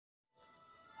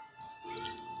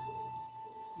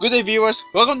Good day, viewers.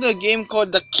 Welcome to a game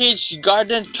called The Cage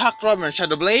Garden Cock Robin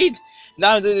Shadowblade.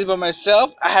 Now I'm doing this by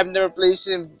myself. I have never played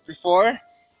it before.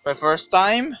 My first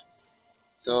time.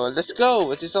 So let's go.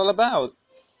 What's this all about?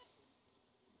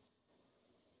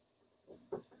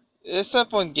 It's a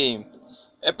fun game.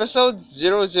 Episode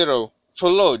 00.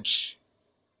 Prologue.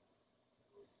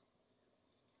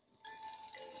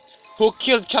 Who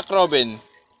killed Cock Robin?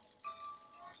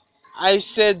 I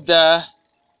said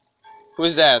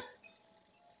who's that?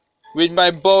 With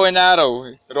my bow and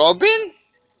arrow. Robin?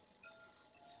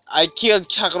 I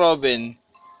killed Cock Robin.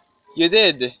 You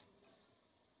did.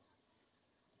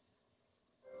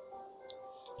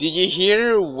 Did you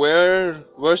hear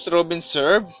where's Robin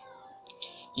served?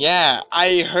 Yeah,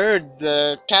 I heard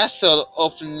the castle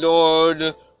of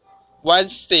Lord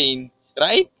Wildstein,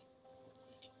 right?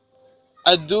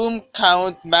 A doom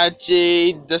Count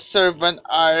Magi, the servant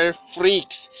are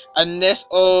freaks, a nest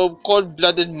of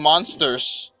cold-blooded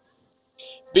monsters.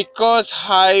 Because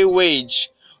high wage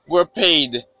were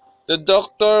paid, the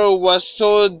doctor was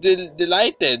so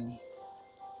delighted.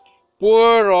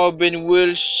 Poor Robin,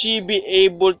 will she be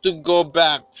able to go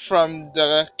back from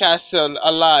the castle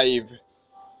alive?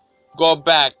 Go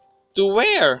back to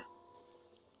where?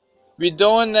 We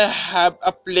don't have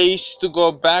a place to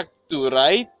go back to,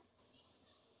 right?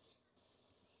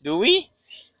 Do we?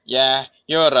 Yeah,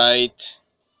 you're right.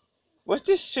 What's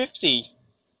this 50?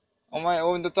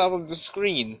 On the top of the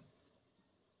screen.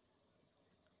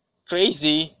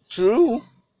 Crazy. True.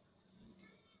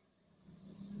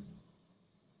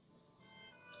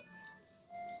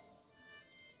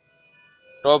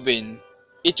 Robin.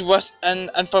 It was an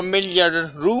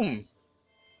unfamiliar room.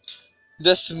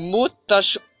 The smooth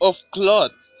touch of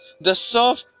cloth. The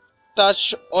soft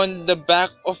touch on the back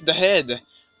of the head.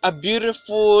 A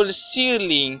beautiful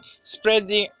ceiling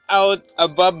spreading out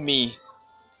above me.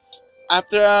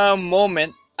 After a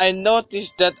moment, I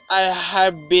noticed that I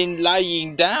have been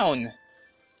lying down.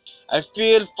 I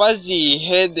feel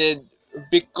fuzzy-headed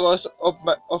because of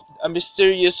a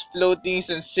mysterious floating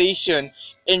sensation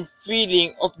and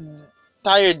feeling of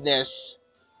tiredness.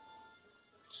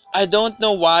 I don't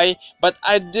know why, but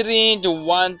I didn't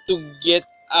want to get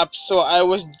up, so I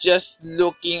was just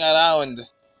looking around.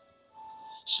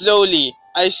 Slowly,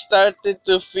 I started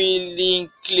to feeling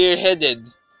clear-headed.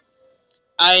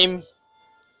 I'm...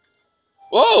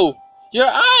 Whoa! Your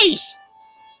eyes!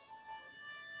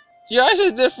 Your eyes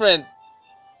are different.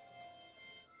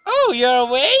 Oh, you're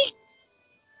awake?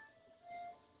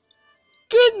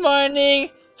 Good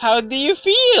morning. How do you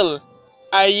feel?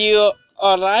 Are you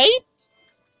alright?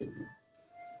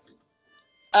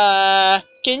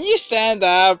 Can you stand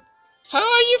up? How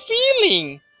are you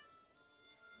feeling?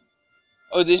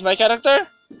 Oh, this is my character?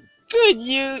 Good,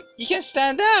 you can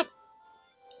stand up.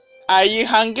 Are you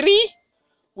hungry?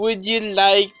 Would you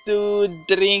like to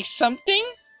drink something?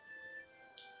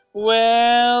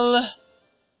 Well,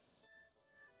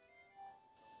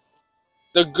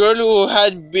 the girl who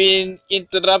had been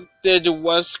interrupted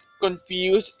was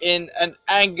confused and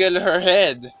angled her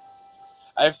head.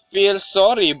 I feel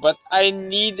sorry, but I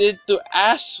needed to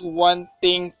ask one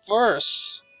thing first.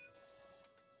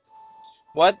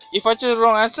 What? If I choose the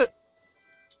wrong answer?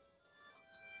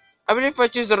 I believe if I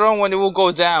choose the wrong one, it will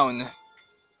go down.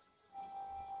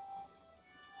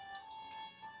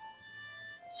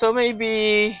 So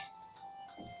maybe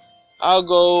I'll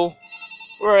go.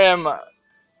 Where am I?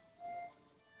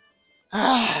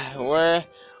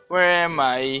 Where am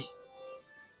I?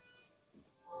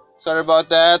 Sorry about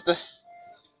that.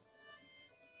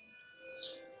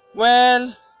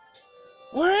 Well,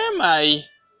 where am I?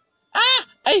 Ah,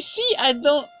 I see.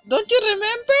 Don't you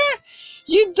remember?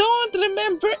 You don't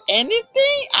remember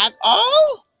anything at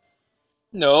all?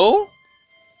 No.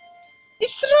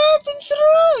 It's Robin's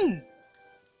room.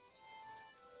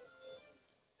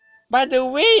 By the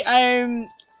way,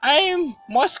 I'm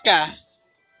Mosca.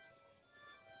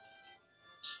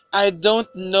 I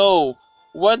don't know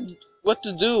what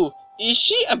to do. Is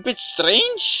she a bit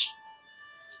strange?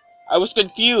 I was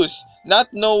confused,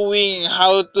 not knowing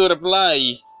how to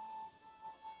reply.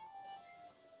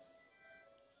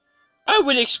 I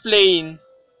will explain.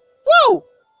 Whoa!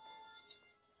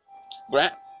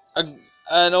 Gra- a,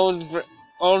 an old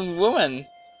woman.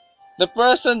 The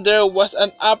person there was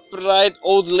an upright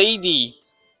old lady.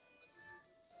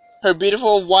 Her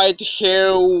beautiful white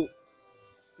hair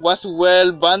was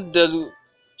well bundled.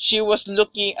 She was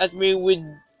looking at me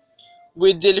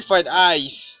with delified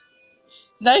eyes.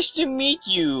 Nice to meet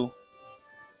you.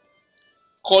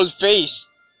 Cold face,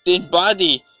 thin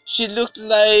body. She looked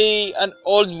like an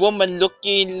old woman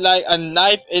looking like a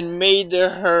knife and made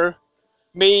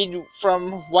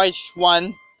from white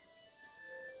one.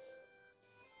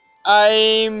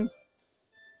 I'm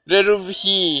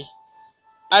Reruhi.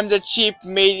 I'm the chief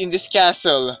maid in this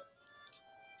castle.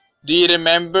 Do you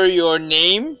remember your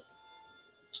name?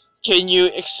 Can you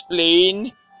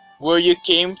explain where you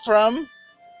came from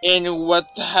and what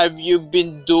have you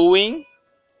been doing?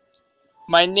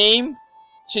 My name?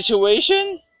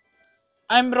 Situation?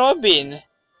 I'm Robin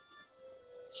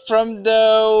from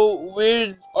the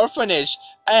weird orphanage.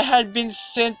 I had been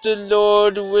sent to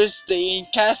Lord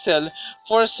Weasley Castle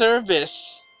for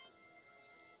service.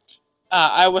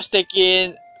 I was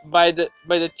taken by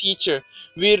the teacher.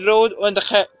 We rode on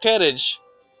the carriage.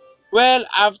 Well,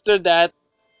 after that,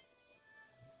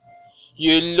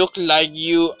 you look like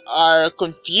you are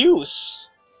confused.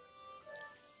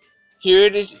 Here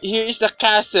is the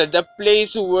castle, the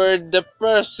place where the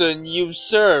person you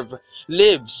serve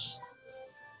lives.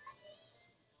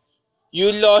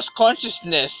 You lost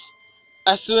consciousness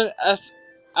as soon as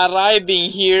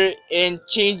arriving here and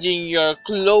changing your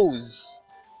clothes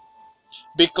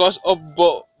because of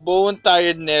bone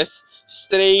tiredness,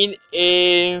 strain,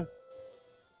 and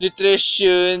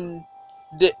nutrition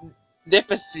de-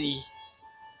 deficiency.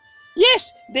 Yes,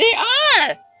 they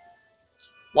are!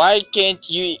 Why can't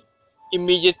you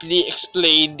immediately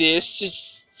explain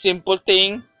this simple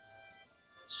thing?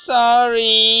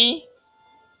 Sorry.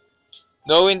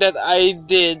 Knowing that I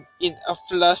did in a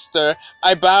fluster,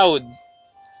 I bowed.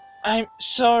 I'm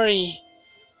sorry.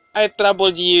 I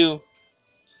troubled you.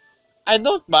 I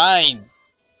don't mind.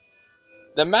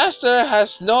 The master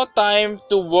has no time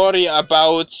to worry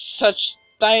about such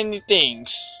tiny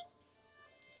things.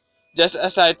 Just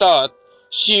as I thought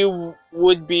she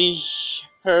would be,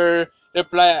 her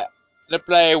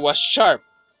reply was sharp.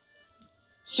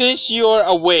 Since you're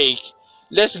awake,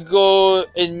 let's go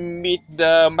and meet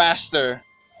the master.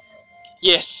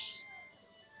 Yes.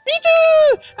 Me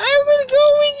too! I will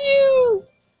go with you!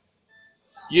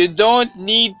 You don't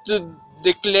need to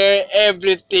declare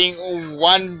everything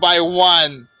one by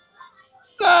one.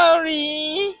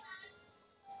 Sorry!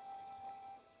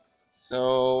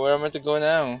 So, where am I to go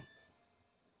now?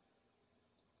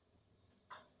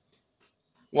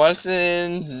 Once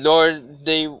in Lord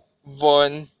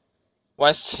Davon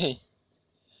was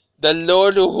the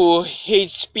Lord who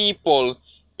hates people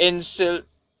and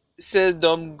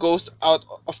seldom goes out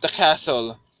of the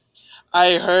castle.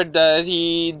 I heard that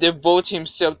he devotes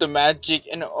himself to magic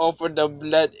and offers the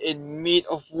blood and meat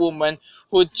of women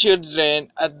who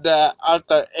children at the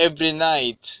altar every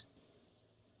night.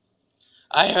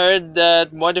 I heard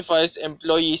that modifies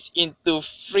employees into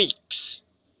freaks,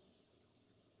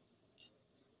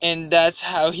 and that's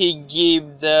how he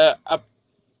gave the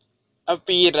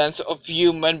appearance of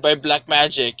human by black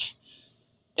magic,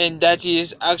 and that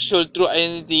his actual true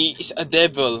identity is a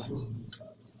devil.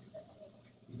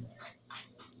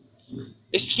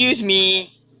 Excuse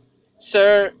me,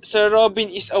 Sir Robin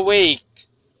is awake.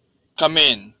 Come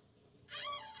in.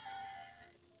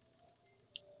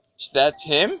 Is that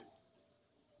him?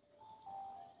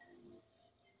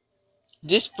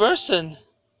 This person,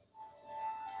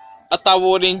 a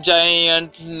towering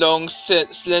giant, long,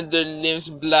 slender limbs,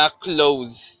 black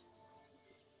clothes,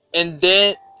 and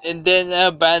then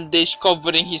a bandage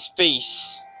covering his face.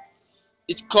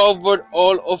 It covered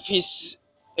all of his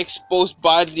exposed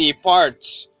body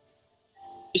parts.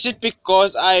 Is it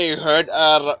because I heard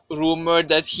a rumor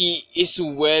that he is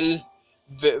well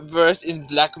versed in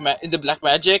in the black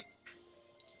magic?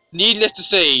 Needless to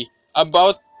say,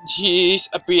 about his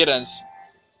appearance,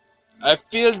 I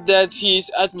feel that his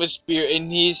atmosphere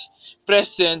and his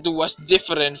presence was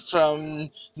different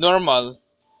from normal.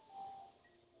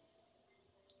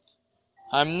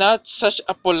 I'm not such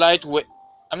a polite way.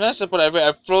 I'm not so polite way.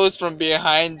 I froze from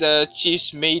behind the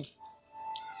chief's maid.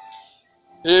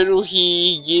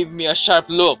 He gave me a sharp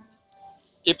look.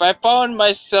 If I found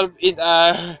myself in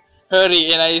a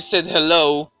hurry and I said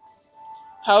hello,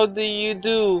 how do you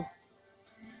do?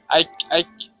 I, I,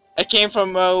 I came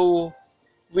from a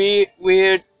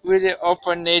weird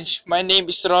orphanage. My name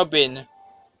is Robin.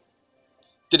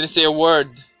 Didn't say a word.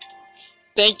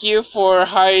 Thank you for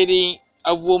hiring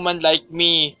a woman like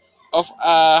me of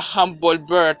a humble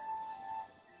birth.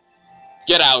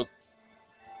 Get out.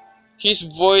 His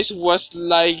voice was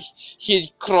like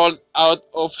he'd crawled out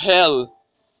of hell.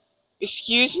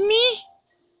 Excuse me?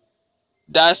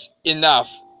 That's enough.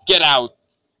 Get out.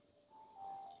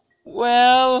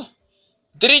 Well,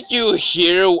 didn't you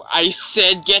hear I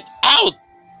said get out?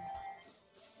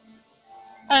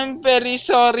 I'm very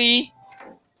sorry.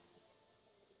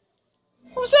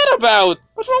 What's that about?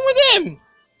 What's wrong with him?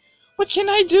 What can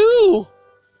I do?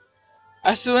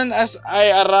 As soon as I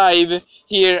arrive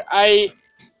here, I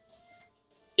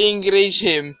engage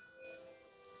him.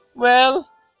 Well,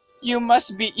 he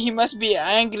must be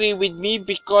angry with me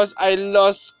because I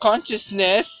lost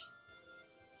consciousness.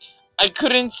 I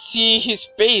couldn't see his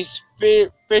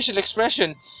facial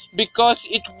expression because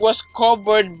it was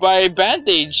covered by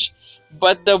bandage,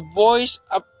 but the voice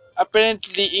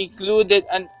apparently included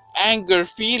an anger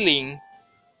feeling.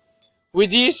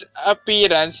 With his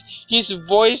appearance, his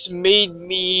voice made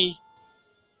me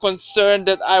concerned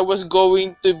that I was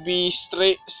going to be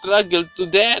struggled to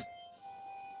death.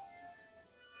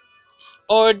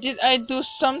 Or did I do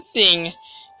something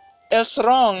else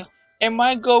wrong? Am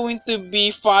I going to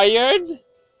be fired?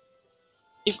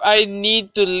 If I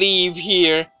need to leave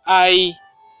here, the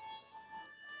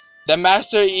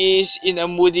master is a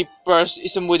moody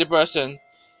person.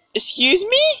 Excuse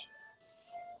me?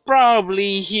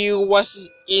 Probably he was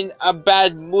in a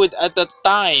bad mood at the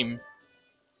time.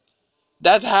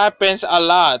 That happens a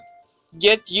lot.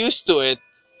 Get used to it.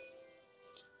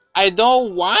 I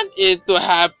don't want it to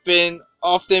happen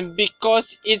often because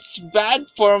it's bad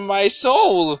for my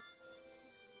soul.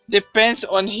 Depends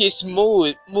on his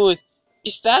mood.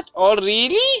 Is that all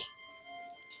really?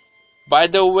 By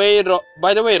the way,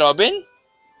 Robin,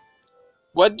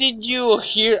 what did you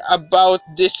hear about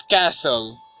this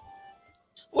castle?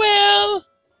 Well,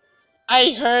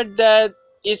 I heard that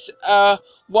it's a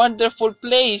wonderful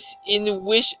place in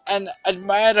which an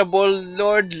admirable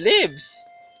lord lives.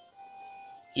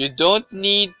 You don't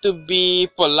need to be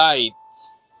polite.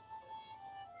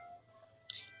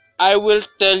 I will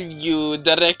tell you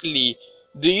directly.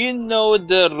 Do you know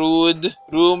the rude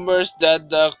rumors that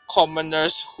the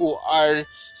commoners who are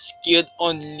skilled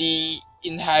only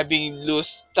in having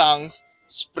loose tongues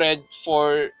spread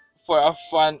for a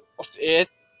fun of it?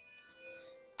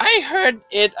 I heard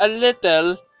it a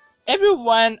little.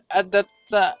 Everyone at the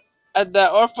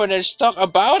orphanage talk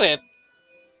about it.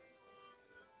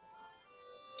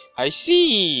 I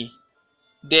see.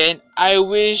 Then I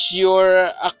wish you're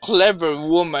a clever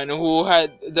woman who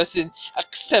doesn't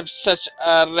accept such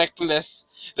a reckless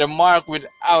remark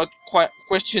without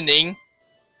questioning.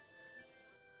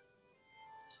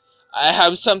 I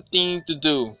have something to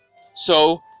do.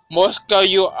 So, Moscow,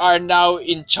 you are now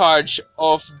in charge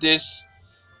of this,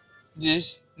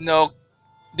 no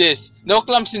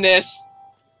clumsiness.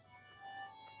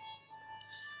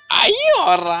 Are you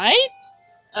alright?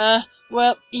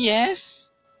 Well, yes.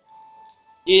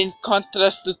 In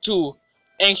contrast to two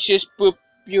anxious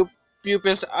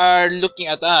pupils are looking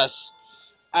at us.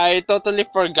 I totally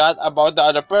forgot about the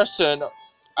other person.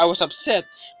 I was upset,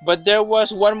 but there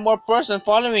was one more person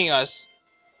following us.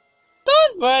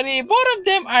 Don't worry, both of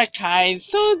them are kind,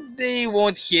 so they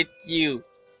won't hit you.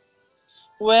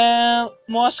 Well,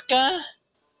 Mosca,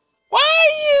 why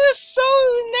are you so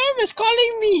nervous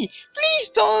calling me? Please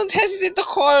don't hesitate to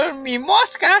call me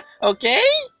Mosca, okay?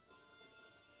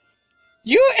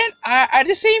 You and I are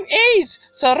the same age,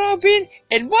 so Robin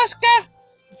and Mosca,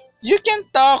 you can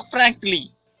talk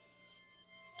frankly.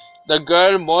 The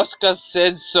girl Mosca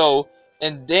said so,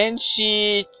 and then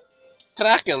she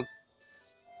crackled.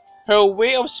 Her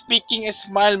way of speaking and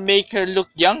smile make her look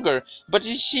younger, but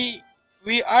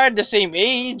we are the same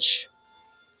age.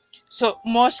 So,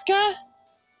 Mosca?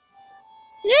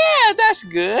 Yeah, that's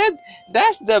good.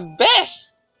 That's the best.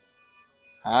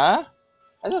 Huh?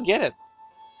 I don't get it.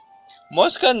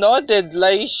 Mosca nodded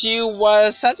like she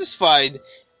was satisfied,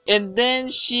 and then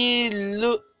she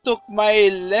took my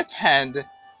left hand.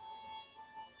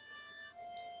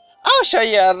 I'll show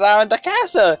you around the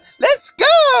castle. Let's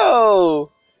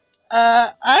go!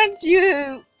 Aren't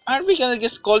we gonna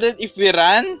get scolded if we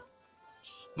run?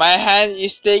 My hand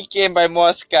is taken by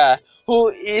Mosca, who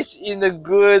is in a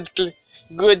good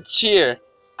cheer.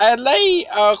 I lay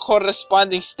a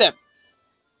corresponding step.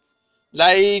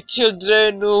 Like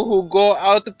children who go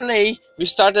out to play, we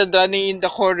started running in the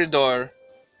corridor.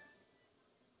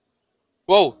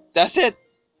 Whoa, that's it.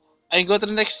 I go to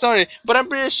the next story, but I'm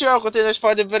pretty sure I'll continue next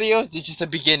part of the video. This is the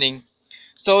beginning.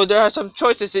 So there are some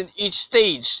choices in each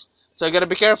stage, so I gotta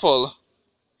be careful.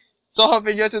 So hope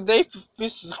you enjoyed today.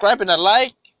 Please subscribe and a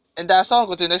like. And that's all.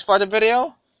 Go to the next part of the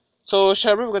video. So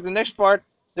shall we go to the next part of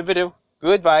the video.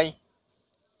 Goodbye.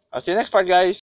 I'll see you next part, guys.